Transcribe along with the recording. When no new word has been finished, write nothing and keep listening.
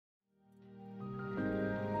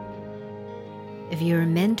If you're a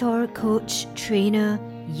mentor, coach, trainer,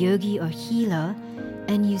 yogi, or healer,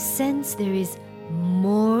 and you sense there is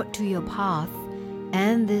more to your path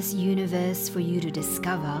and this universe for you to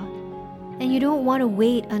discover, and you don't want to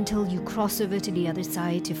wait until you cross over to the other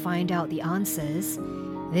side to find out the answers,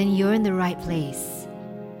 then you're in the right place.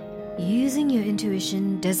 Using your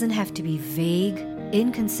intuition doesn't have to be vague,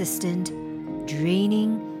 inconsistent,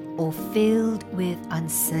 draining, or filled with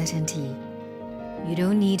uncertainty. You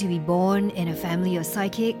don't need to be born in a family of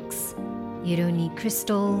psychics. You don't need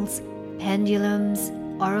crystals, pendulums,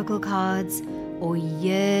 oracle cards, or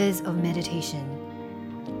years of meditation.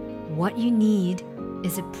 What you need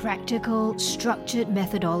is a practical, structured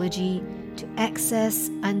methodology to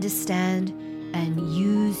access, understand, and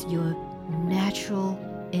use your natural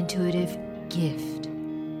intuitive gift.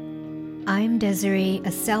 I'm Desiree,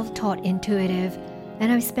 a self-taught intuitive,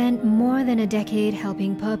 and I've spent more than a decade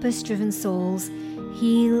helping purpose-driven souls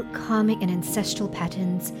heal karmic and ancestral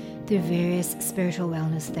patterns through various spiritual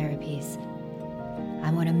wellness therapies.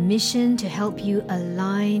 I'm on a mission to help you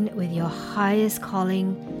align with your highest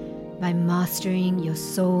calling by mastering your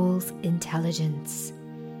soul's intelligence.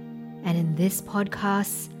 And in this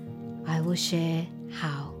podcast, I will share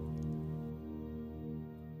how.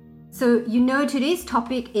 So, today's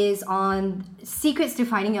topic is on secrets to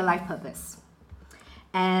finding your life purpose.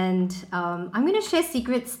 And I'm going to share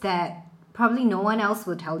secrets that probably no one else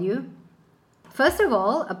will tell you. First of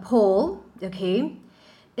all, a poll, okay?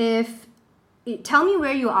 Tell me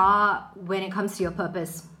where you are when it comes to your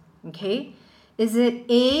purpose, okay? Is it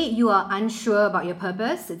A, you are unsure about your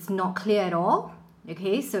purpose? It's not clear at all,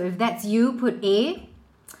 okay? So if that's you, put A.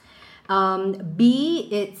 B,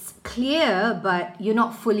 it's clear, but you're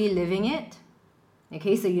not fully living it.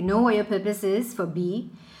 Okay, so you know what your purpose is for B,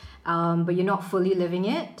 but you're not fully living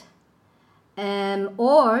it.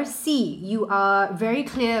 Or C, you are very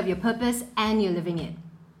clear of your purpose and you're living it.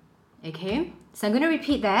 Okay, so I'm going to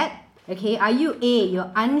repeat that. Okay, are you A,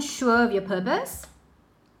 you're unsure of your purpose?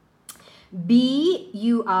 B,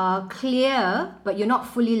 you are clear, but you're not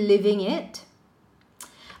fully living it?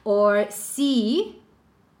 Or C,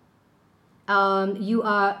 you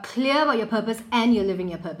are clear about your purpose and you're living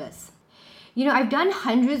your purpose. I've done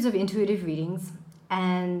hundreds of intuitive readings,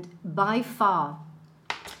 and by far,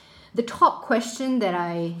 the top question that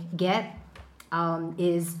I get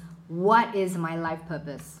is, what is my life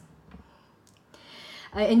purpose?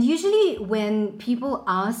 And usually when people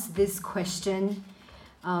ask this question,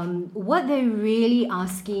 what they're really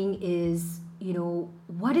asking is,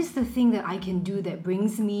 what is the thing that I can do that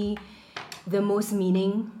brings me the most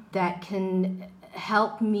meaning, that can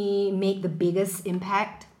help me make the biggest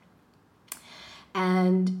impact?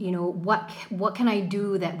 And, what can I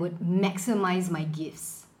do that would maximize my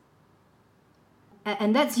gifts?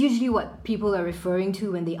 And that's usually what people are referring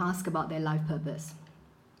to when they ask about their life purpose.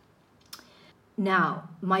 Now,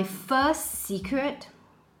 my first secret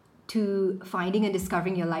to finding and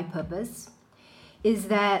discovering your life purpose is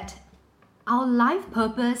that our life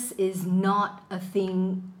purpose is not a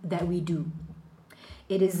thing that we do.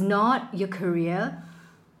 It is not your career,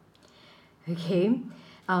 okay?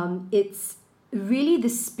 It's really the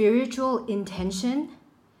spiritual intention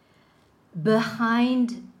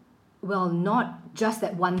behind, not just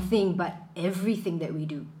that one thing, but everything that we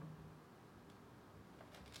do.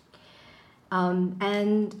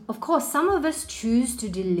 And of course, some of us choose to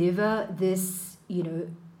deliver this,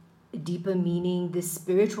 deeper meaning, this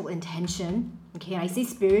spiritual intention. Okay, I say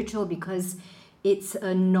spiritual because it's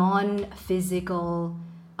a non-physical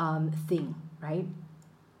thing, right?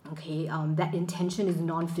 Okay, that intention is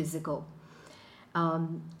non-physical.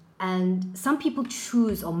 And some people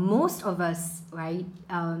choose, or most of us, right,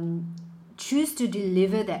 choose to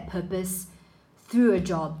deliver that purpose through a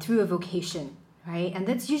job, through a vocation, right? And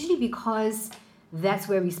that's usually because that's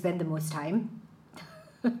where we spend the most time,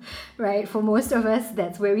 right? For most of us,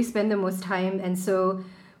 that's where we spend the most time. And so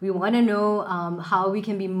we want to know how we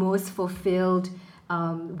can be most fulfilled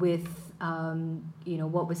with,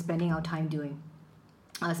 what we're spending our time doing,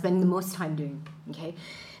 spending the most time doing, okay?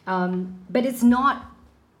 But it's not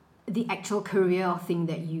the actual career or thing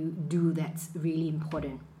that you do that's really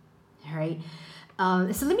important, all right?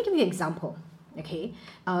 So let me give you an example, okay?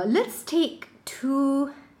 Let's take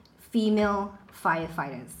two female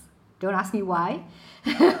firefighters. Don't ask me why.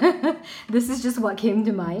 This is just what came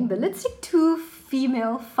to mind. But let's take two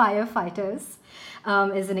female firefighters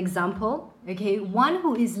as an example, okay? One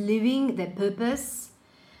who is living their purpose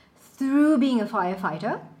through being a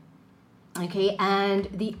firefighter, okay? And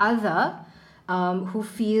the other who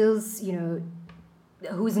feels,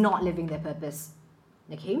 who's not living their purpose,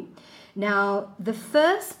 Okay, now the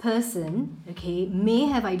first person, okay, may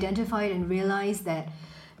have identified and realized that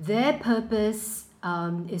their purpose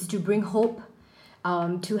is to bring hope,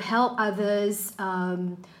 to help others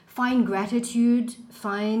find gratitude,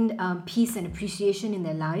 find peace and appreciation in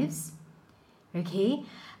their lives. Okay,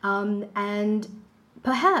 and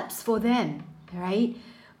perhaps for them, right,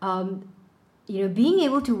 being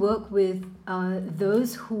able to work with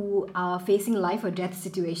those who are facing life or death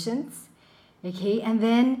situations, okay, and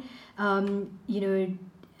then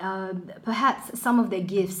perhaps some of their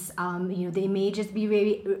gifts, they may just be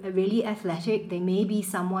really athletic. They may be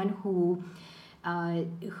someone who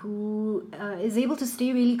is able to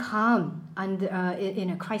stay really calm under in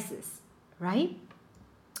a crisis, right?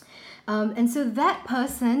 And so that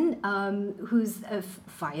person who's a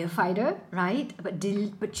firefighter, right,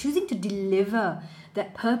 but choosing to deliver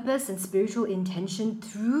that purpose and spiritual intention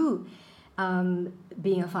through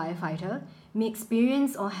being a firefighter may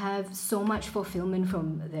experience or have so much fulfillment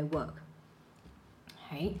from their work,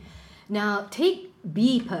 right? Now, take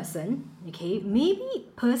B person, okay? Maybe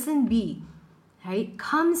person B, right,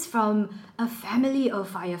 comes from a family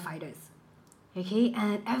of firefighters, okay?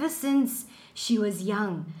 And ever since she was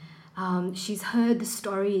young, she's heard the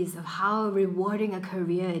stories of how rewarding a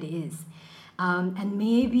career it is. And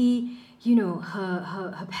maybe,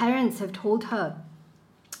 her parents have told her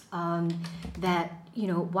that,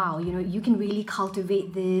 wow, you can really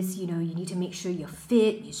cultivate this, you need to make sure you're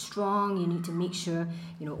fit, you're strong, you need to make sure,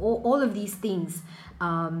 all of these things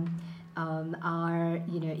are,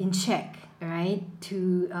 in check, right,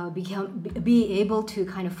 to be able to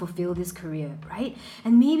kind of fulfill this career, right?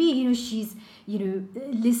 And maybe, she's,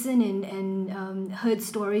 listened and heard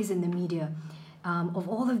stories in the media of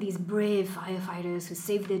all of these brave firefighters who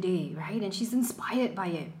saved the day, right? And she's inspired by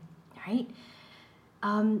it, right?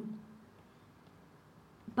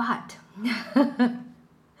 But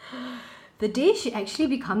the day she actually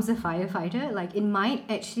becomes a firefighter, like, it might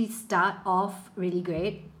actually start off really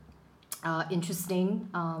great, interesting,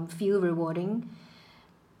 feel rewarding.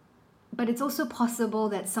 But it's also possible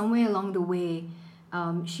that somewhere along the way,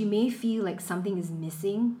 she may feel like something is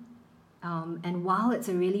missing. And while it's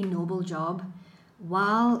a really noble job,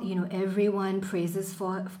 while everyone praises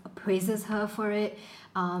her for it,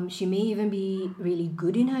 she may even be really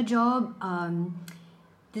good in her job.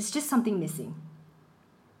 There's just something missing,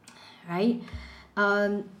 right?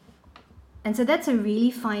 And so that's a really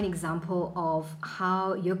fine example of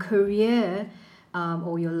how your career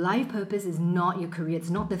or your life purpose is not your career. It's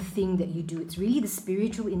not the thing that you do. It's really the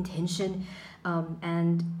spiritual intention.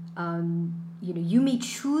 You may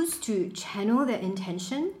choose to channel that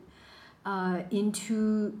intention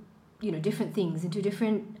into different things, into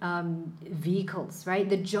different vehicles, right?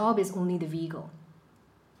 The job is only the vehicle.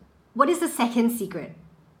 What is the second secret?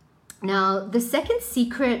 Now, the second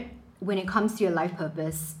secret when it comes to your life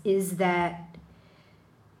purpose is that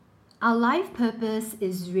our life purpose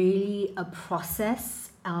is really a process.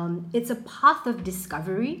 It's a path of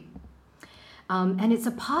discovery. And it's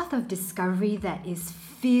a path of discovery that is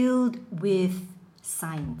filled with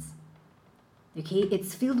signs. Okay,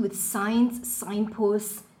 it's filled with signs,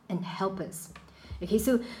 signposts, and helpers. Okay,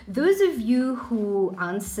 so those of you who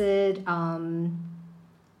answered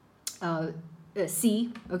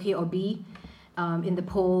C, okay, or B in the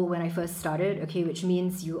poll when I first started, okay, which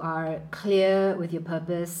means you are clear with your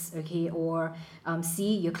purpose, okay, or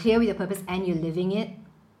C, you're clear with your purpose and you're living it,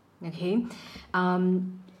 okay.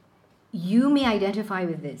 You may identify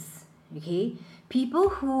with this, okay. People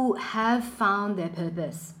who have found their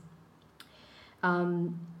purpose,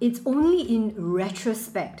 it's only in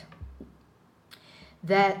retrospect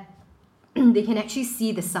that they can actually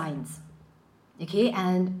see the signs, okay,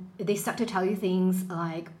 and they start to tell you things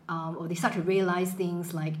like, or they start to realize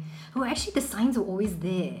things like, oh, actually the signs are always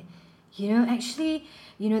there. Actually,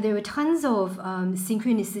 there were tons of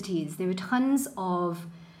synchronicities. There were tons of,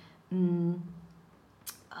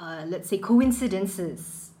 let's say,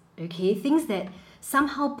 coincidences, okay, things that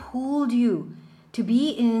somehow pulled you to be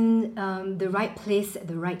in the right place at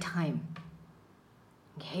the right time,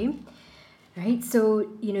 okay, right? So,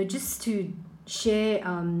 just to share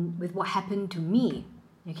with what happened to me,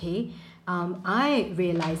 okay, I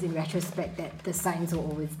realized in retrospect that the signs were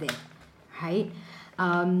always there, right?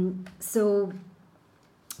 So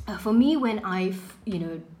for me, when I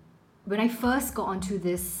first got onto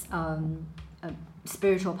this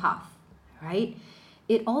spiritual path, right,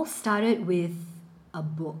 it all started with a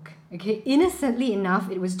book, okay? Innocently enough,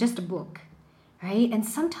 it was just a book, right? And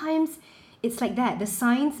sometimes it's like that. The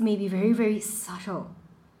signs may be very, very subtle,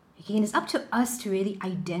 okay? And it's up to us to really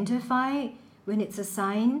identify when it's a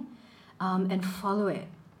sign and follow it,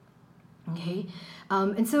 Okay,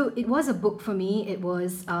 and so it was a book for me. It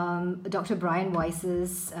was Dr. Brian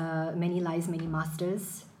Weiss's Many Lives, Many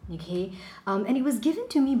Masters. Okay, and it was given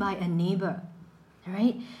to me by a neighbor. All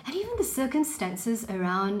right, and even the circumstances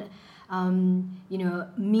around,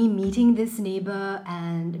 me meeting this neighbor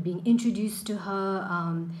and being introduced to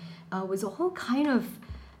her was a whole kind of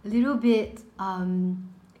a little bit.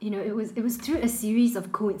 It was through a series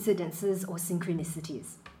of coincidences or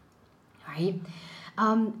synchronicities, right?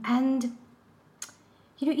 And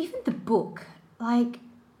even the book,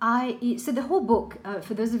 so the whole book,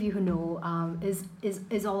 for those of you who know,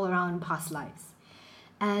 is all around past lives.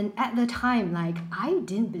 And at the time, I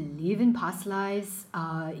didn't believe in past lives.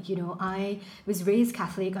 I was raised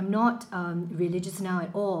Catholic. I'm not religious now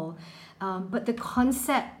at all. But the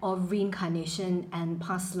concept of reincarnation and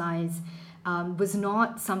past lives was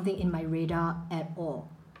not something in my radar at all,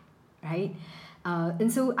 right?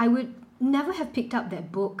 And so I would never have picked up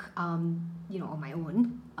that book, on my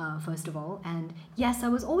own, first of all. And yes, I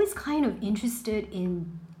was always kind of interested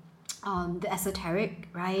in the esoteric,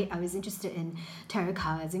 right? I was interested in tarot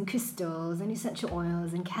cards and crystals and essential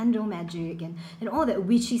oils and candle magic and all that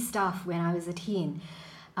witchy stuff when I was a teen.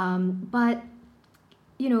 But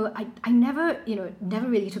I never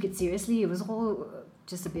really took it seriously. It was all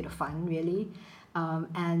just a bit of fun, really.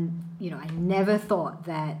 And I never thought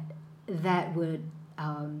that would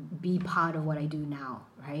be part of what I do now,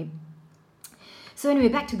 right? So anyway,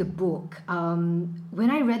 back to the book.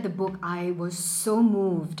 When I read the book, I was so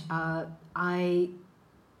moved.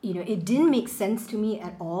 It didn't make sense to me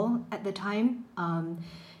at all at the time.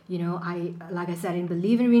 Like I said, I didn't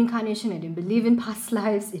believe in reincarnation. I didn't believe in past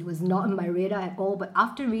lives. It was not on my radar at all. But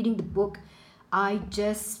after reading the book, I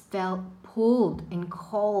just felt pulled and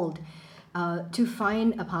called to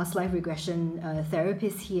find a past life regression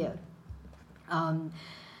therapist here.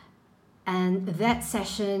 And that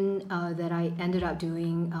session that I ended up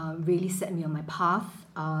doing really set me on my path.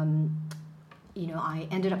 I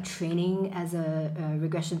ended up training as a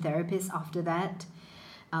regression therapist after that.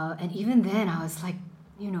 And even then, I was like,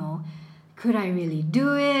 could I really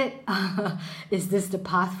do it? Is this the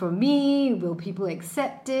path for me? Will people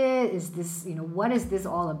accept it? Is this, what is this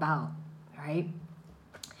all about, right?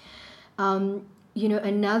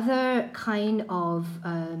 Another kind of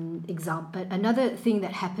example, another thing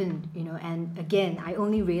that happened, and again, I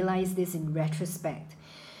only realized this in retrospect,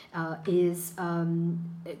 is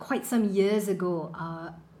quite some years ago,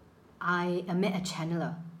 I met a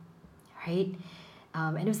channeler, right?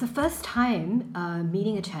 And it was the first time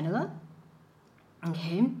meeting a channeler,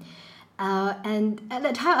 okay? And at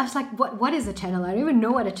that time, I was like, what is a channeler? I don't even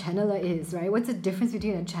know what a channeler is, right? What's the difference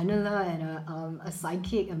between a channeler and a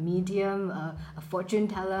psychic, a medium, a fortune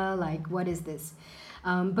teller? Like, what is this?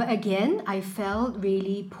 But again, I felt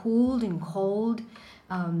really pulled and called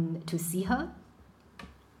to see her.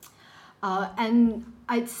 And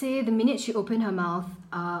I'd say the minute she opened her mouth,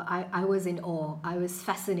 I was in awe. I was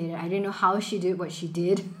fascinated. I didn't know how she did what she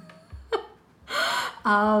did.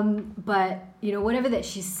 But whatever that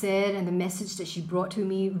she said and the message that she brought to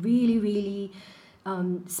me really, really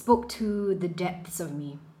spoke to the depths of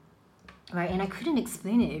me, right? And I couldn't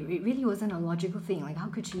explain it. It really wasn't a logical thing. Like, how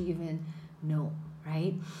could she even know,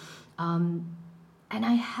 right? And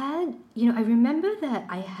I had, I remember that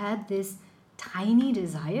I had this tiny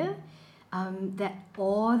desire, that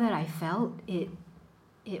awe that I felt, it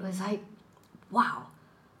was like, wow,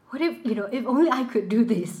 what if, if only I could do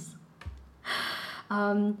this.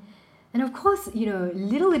 And of course,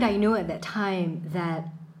 little did I know at that time that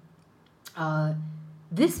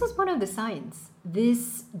this was one of the signs.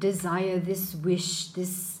 This desire, this wish,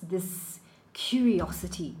 this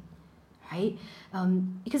curiosity, right?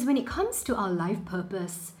 Because when it comes to our life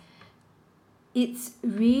purpose, it's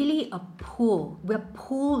really a pull. We're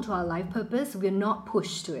pulled to our life purpose. We're not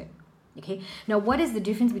pushed to it. Okay. Now, what is the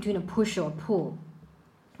difference between a push or a pull,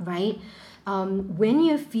 right? When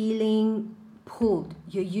you're feeling pulled,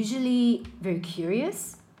 you're usually very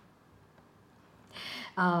curious.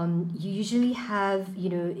 You usually have,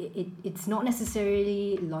 it's not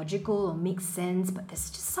necessarily logical or makes sense, but there's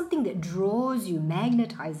just something that draws you,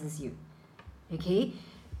 magnetizes you. Okay?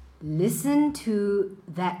 Listen to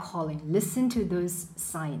that calling. Listen to those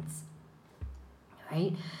signs.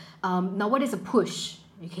 Right? Now, what is a push?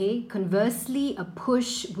 Okay? Conversely, a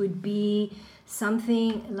push would be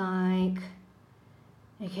something like,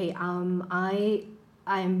 okay, I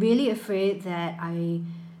am really afraid that I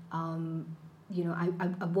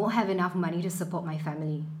won't have enough money to support my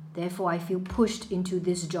family. Therefore, I feel pushed into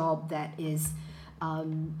this job that is,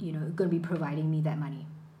 going to be providing me that money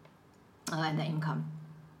and that income,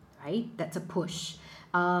 right? That's a push.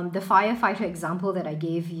 The firefighter example that I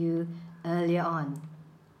gave you, earlier on,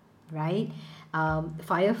 right?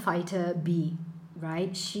 Firefighter B,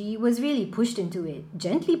 right? She was really pushed into it,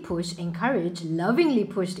 gently pushed, encouraged, lovingly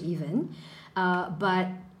pushed even. But,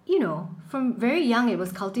 from very young, it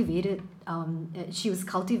was cultivated. She was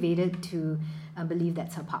cultivated to believe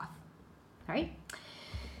that's her path, right?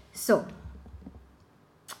 So,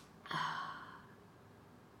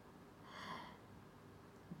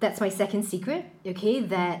 that's my second secret, okay,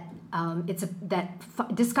 that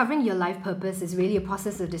discovering your life purpose is really a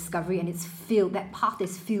process of discovery, and that path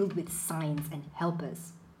is filled with signs and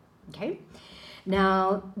helpers, okay?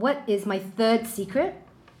 Now, what is my third secret?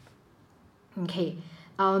 Okay,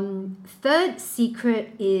 third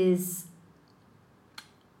secret is,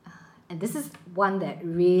 and this is one that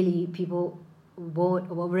really people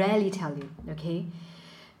will rarely tell you, okay,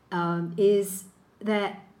 is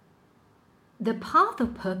that the path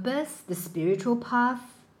of purpose, the spiritual path,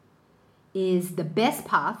 is the best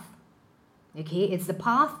path, okay? It's the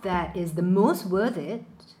path that is the most worth it,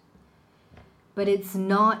 but it's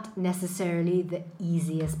not necessarily the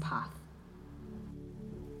easiest path.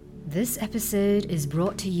 This episode is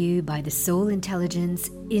brought to you by the Soul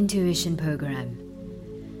Intelligence Intuition Program.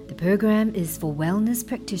 The program is for wellness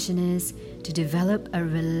practitioners to develop a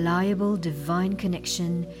reliable divine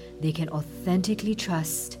connection they can authentically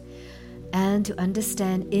trust, and to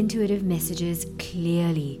understand intuitive messages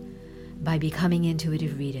clearly by becoming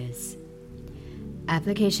intuitive readers.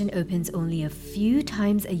 Application opens only a few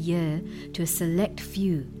times a year to a select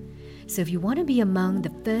few. So if you want to be among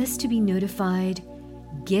the first to be notified,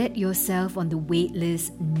 get yourself on the wait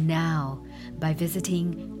list now by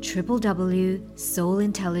visiting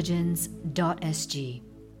www.soulintelligence.sg.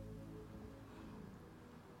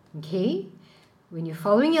 Okay? When you're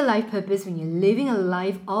following your life purpose, when you're living a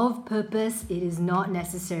life of purpose, it is not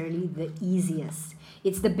necessarily the easiest.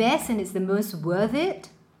 It's the best and it's the most worth it,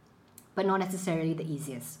 but not necessarily the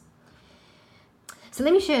easiest. So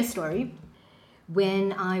let me share a story.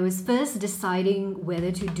 When I was first deciding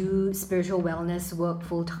whether to do spiritual wellness work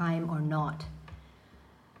full-time or not,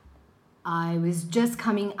 I was just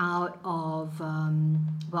coming out of,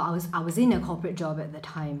 I was in a corporate job at the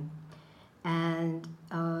time. And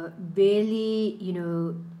really,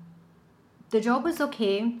 the job was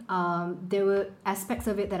okay. There were aspects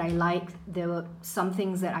of it that I liked. There were some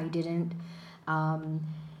things that I didn't.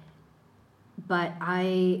 But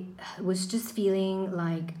I was just feeling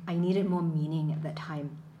like I needed more meaning at that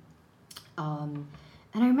time. And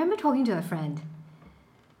I remember talking to a friend.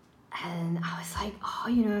 And I was like,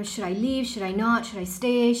 should I leave? Should I not? Should I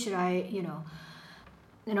stay? Should I,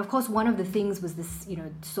 And of course, one of the things was this,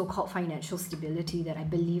 so-called financial stability that I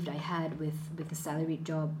believed I had with a salaried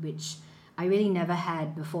job, which I really never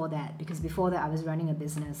had before that, because before that I was running a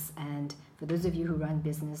business. And for those of you who run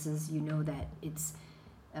businesses, you know that it's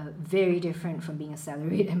very different from being a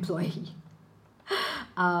salaried employee.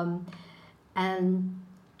 And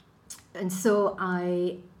so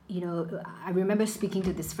I remember speaking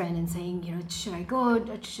to this friend and saying, should I go?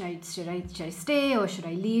 Should I stay, or should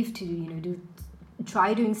I leave to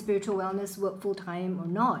try doing spiritual wellness work full time or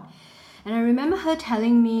not? And I remember her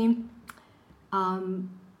telling me,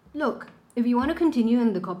 look, if you want to continue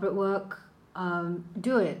in the corporate work,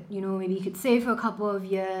 do it. Maybe you could save for a couple of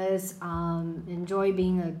years, enjoy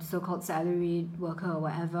being a so-called salaried worker or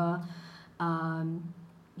whatever.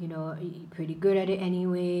 You're pretty good at it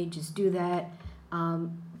anyway, just do that.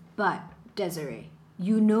 But Desiree,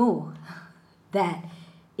 that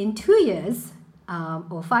in 2 years,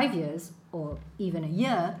 or 5 years, or even a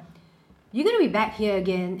year, you're going to be back here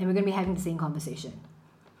again and we're going to be having the same conversation.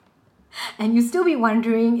 And you'll still be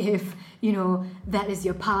wondering if, that is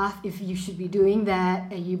your path, if you should be doing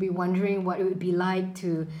that, and you'll be wondering what it would be like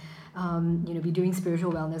to, be doing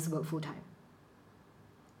spiritual wellness work full time.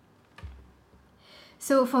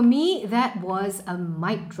 So for me, that was a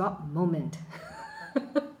mic drop moment.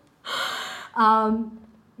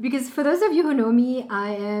 Because for those of you who know me,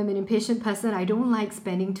 I am an impatient person. I don't like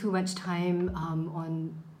spending too much time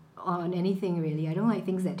on anything really. I don't like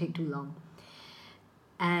things that take too long.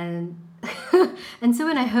 And and so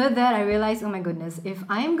when I heard that, I realized, oh my goodness, if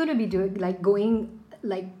I am going to be going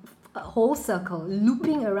a whole circle,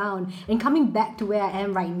 looping around and coming back to where I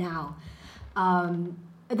am right now,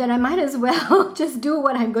 then I might as well just do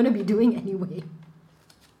what I'm going to be doing anyway.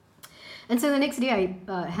 And so the next day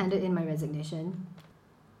I handed in my resignation.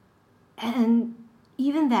 And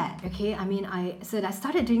even that, okay, I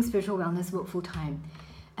started doing spiritual wellness work full time,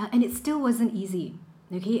 and it still wasn't easy.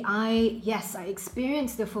 Okay, I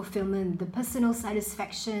experienced the fulfillment, the personal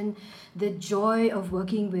satisfaction, the joy of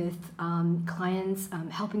working with clients,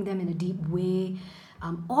 helping them in a deep way,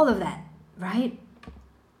 all of that, right?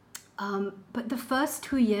 But the first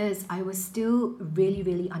 2 years, I was still really,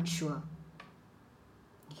 really unsure.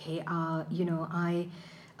 Okay, I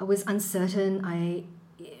was uncertain. I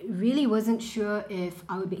really wasn't sure if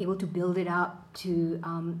I would be able to build it up to,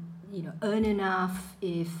 earn enough,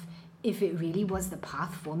 if it really was the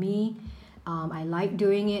path for me. I like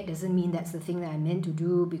doing it. Doesn't mean that's the thing that I meant to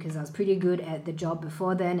do, because I was pretty good at the job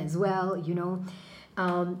before then as well,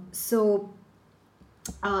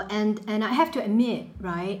 and I have to admit,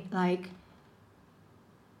 right, like,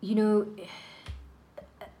 and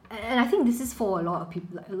I think this is for a lot of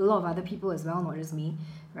people, a lot of other people as well, not just me,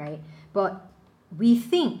 right? But we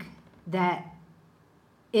think that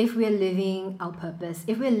if we're living our purpose,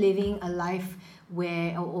 if we're living a life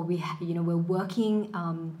where, or we, we're working,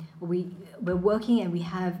 we're working and we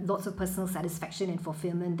have lots of personal satisfaction and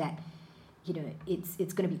fulfillment, that,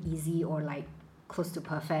 it's going to be easy, or like close to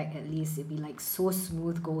perfect. At least it'd be like so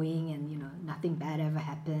smooth going, and nothing bad ever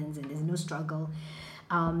happens, and there's no struggle.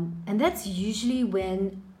 And that's usually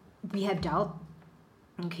when we have doubt,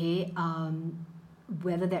 okay,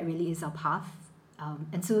 whether that really is our path.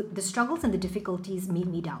 And so the struggles and the difficulties made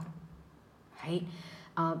me doubt, right?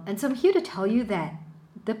 And so I'm here to tell you that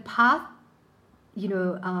the path,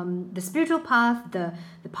 the spiritual path, the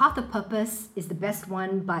path of purpose is the best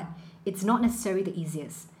one, but it's not necessarily the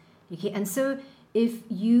easiest, okay? And so if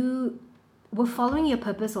you were following your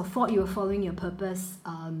purpose, or thought you were following your purpose,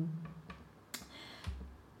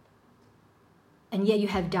 and yet you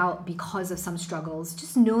have doubt because of some struggles,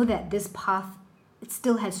 just know that this path, it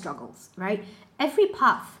still has struggles, right? Every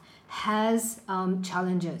path has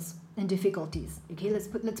challenges and difficulties, okay?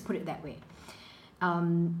 Let's put it that way.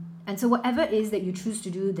 And so whatever it is that you choose to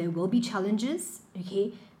do, there will be challenges,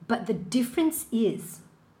 okay? But the difference is,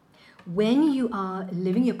 when you are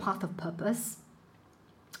living your path of purpose,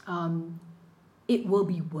 it will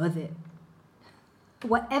be worth it.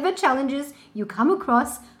 Whatever challenges you come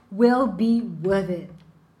across will be worth it.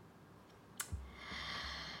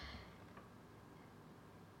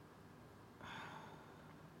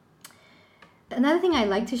 Another thing I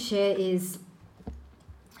like to share is,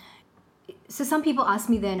 so some people ask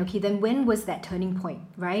me then, okay, then when was that turning point,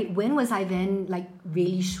 right? When was I then like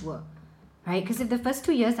really sure, right? Because if the first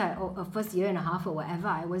 2 years, or first year and a half or whatever,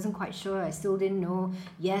 I wasn't quite sure. I still didn't know.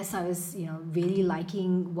 Yes, I was, really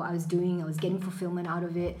liking what I was doing. I was getting fulfillment out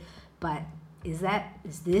of it. But is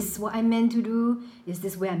this what I'm meant to do? Is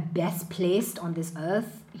this where I'm best placed on this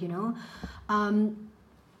earth,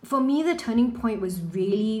 For me, the turning point was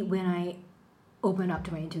really when I opened up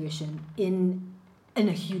to my intuition in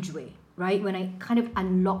a huge way, right? When I kind of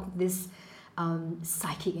unlocked this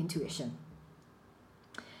psychic intuition.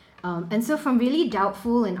 And so from really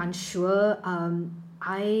doubtful and unsure,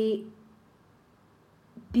 I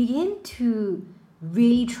began to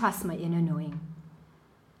really trust my inner knowing.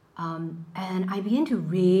 And I began to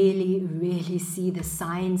really, really see the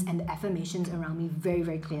signs and the affirmations around me very,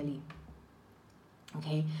 very clearly.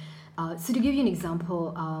 Okay, so to give you an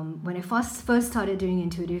example, when I first started doing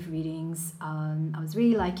intuitive readings, I was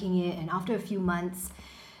really liking it, and after a few months,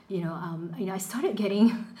 I started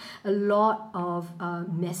getting a lot of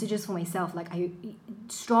messages for myself, like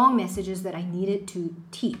strong messages that I needed to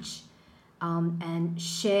teach, and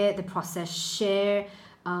share the process, share,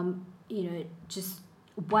 just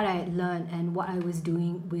what I had learned and what I was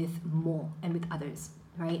doing with more and with others,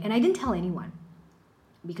 right? And I didn't tell anyone,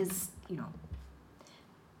 because,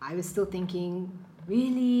 I was still thinking,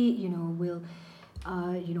 really,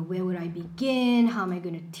 where would I begin? How am I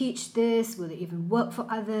going to teach this? Will it even work for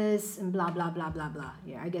others? And blah, blah, blah, blah, blah.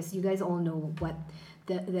 Yeah, I guess you guys all know what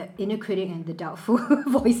the inner critic and the doubtful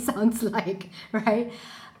voice sounds like, right?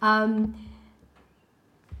 But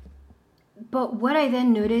what I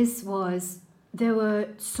then noticed was, there were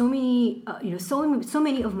so many, so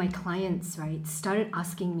many of my clients, right, started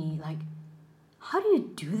asking me, like, how do you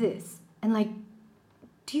do this? And like,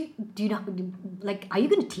 do you know, like, are you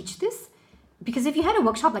going to teach this? Because if you had a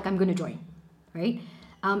workshop, like, I'm going to join, right?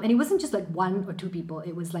 And it wasn't just like 1 or 2 people.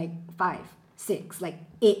 It was like 5, 6, like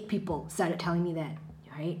 8 people started telling me that,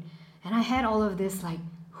 right? And I had all of this, like,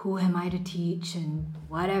 who am I to teach and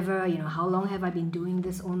whatever, how long have I been doing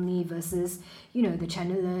this only versus, the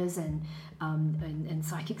channelers and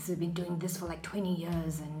psychics have been doing this for like 20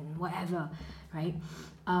 years and whatever, right?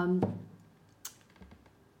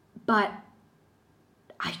 But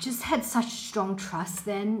I just had such strong trust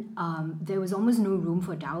then. There was almost no room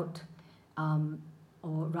for doubt, or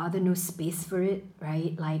rather no space for it,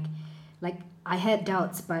 right? Like I had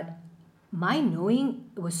doubts, but my knowing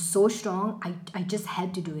was so strong, I just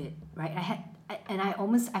had to do it, right?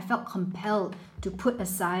 I felt compelled to put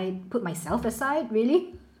myself aside,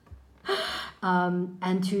 really,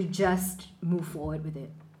 and to just move forward with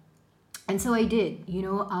it. And so I did,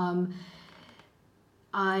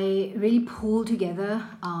 I really pulled together.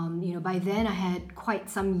 By then I had quite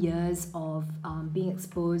some years of being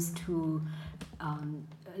exposed to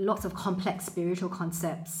lots of complex spiritual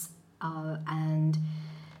concepts, and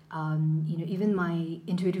even my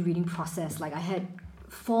intuitive reading process. Like I had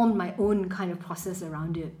formed my own kind of process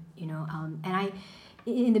around it, and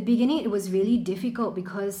in the beginning it was really difficult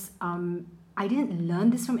because I didn't learn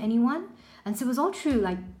this from anyone, and so it was all through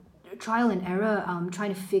like trial and error,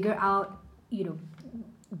 trying to figure out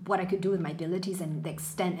what I could do with my abilities and the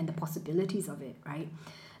extent and the possibilities of it, right?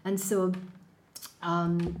 And so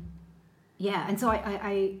and so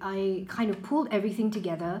I kind of pulled everything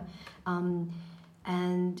together,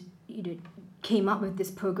 and came up with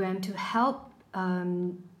this program to help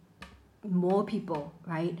more people,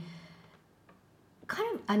 right,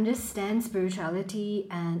 kind of understand spirituality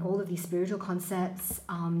and all of these spiritual concepts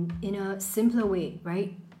in a simpler way,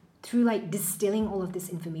 right, through like distilling all of this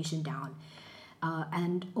information down.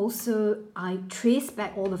 And also I trace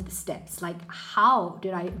back all of the steps, like how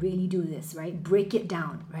did I really do this, right? Break it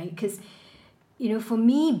down, right? Because, for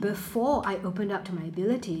me, before I opened up to my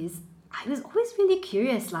abilities, I was always really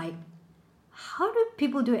curious, like, how do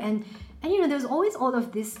people do it? And there's always all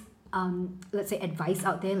of this, let's say, advice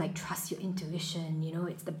out there, like trust your intuition,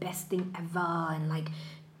 it's the best thing ever, and like,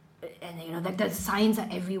 and the signs are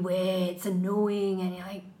everywhere, it's a knowing, and you're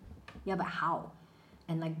like, yeah, but how?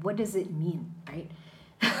 And like, what does it mean, right?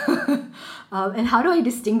 And how do I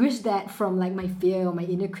distinguish that from like my fear or my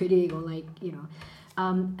inner critic, or like,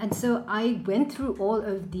 and so I went through all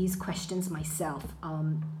of these questions myself,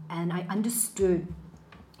 and I understood,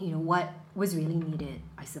 what was really needed,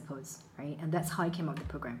 I suppose, right? And that's how I came up with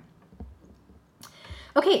the program.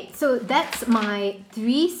 Okay, so that's my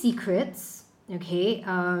 3 secrets, okay?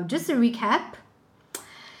 Just to recap,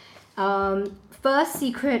 first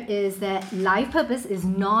secret is that life purpose is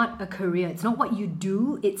not a career. It's not what you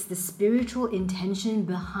do. It's the spiritual intention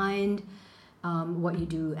behind what you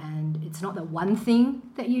do. And it's not the one thing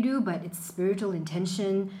that you do, but it's spiritual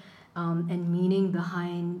intention and meaning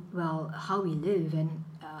behind, how we live and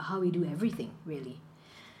how we do everything, really.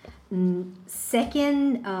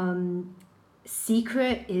 Second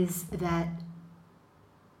secret is that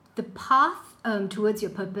the path towards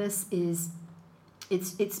your purpose is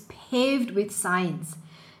it's paved with signs,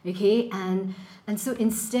 okay? And so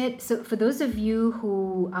instead, so for those of you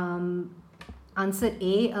who answered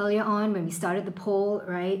A earlier on when we started the poll,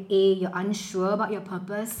 right? A, you're unsure about your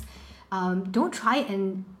purpose. Don't try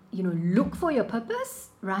and look for your purpose,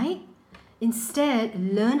 right? Instead,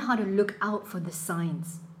 learn how to look out for the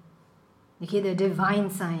signs, okay? The divine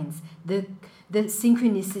signs, the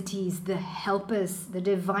synchronicities, the helpers, the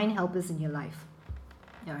divine helpers in your life,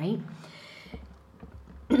 all right?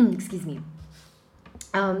 Excuse me.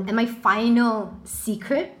 And my final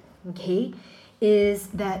secret, okay, is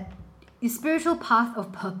that the spiritual path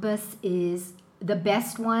of purpose is the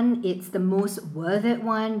best one. It's the most worth it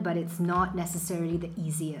one, but it's not necessarily the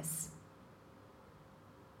easiest.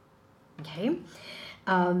 Okay.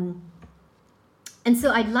 And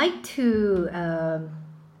so I'd like to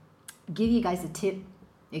give you guys a tip,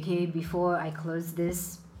 okay, before I close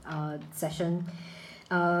this session.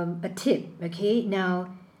 A tip, okay?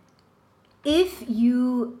 Now, if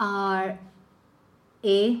you are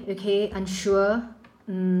unsure,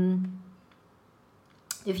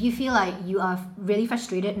 if you feel like you are really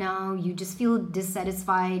frustrated now, you just feel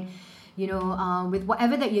dissatisfied, with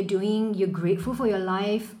whatever that you're doing, you're grateful for your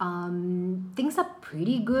life, things are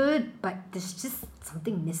pretty good, but there's just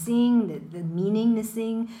something missing, the meaning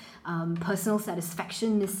missing, personal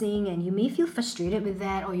satisfaction missing, and you may feel frustrated with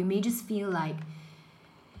that, or you may just feel like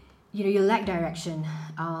you lack direction.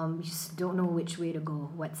 You just don't know which way to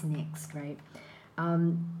go, what's next, right?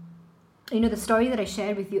 The story that I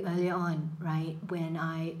shared with you earlier on, right? When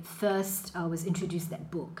I first was introduced to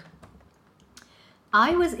that book,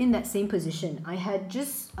 I was in that same position. I had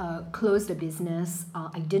just closed a business.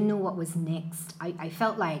 I didn't know what was next. I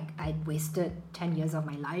felt like I'd wasted 10 years of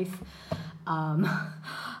my life.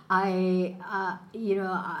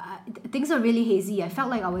 Things were really hazy. I felt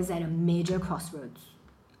like I was at a major crossroads.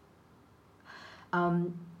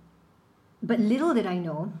 But little did I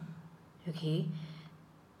know, okay,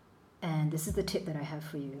 and this is the tip that I have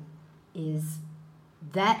for you, is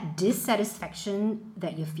that dissatisfaction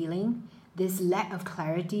that you're feeling, this lack of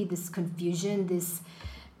clarity, this confusion, this,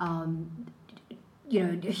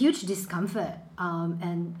 huge discomfort,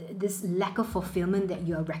 and this lack of fulfillment that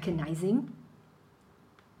you're recognizing,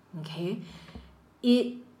 okay,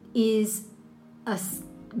 it is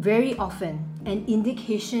very often an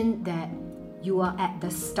indication that you are at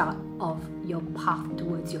the start of your path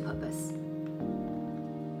towards your purpose.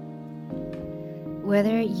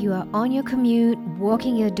 Whether you are on your commute,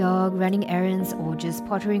 walking your dog, running errands, or just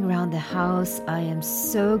pottering around the house, I am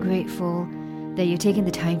so grateful that you're taking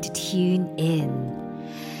the time to tune in.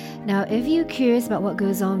 Now, if you're curious about what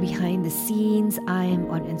goes on behind the scenes, I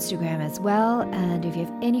am on Instagram as well. And if you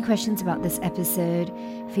have any questions about this episode,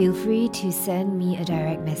 feel free to send me a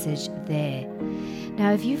direct message there.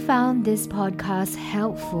 Now, if you found this podcast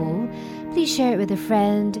helpful, please share it with a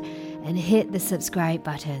friend and hit the subscribe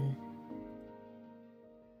button.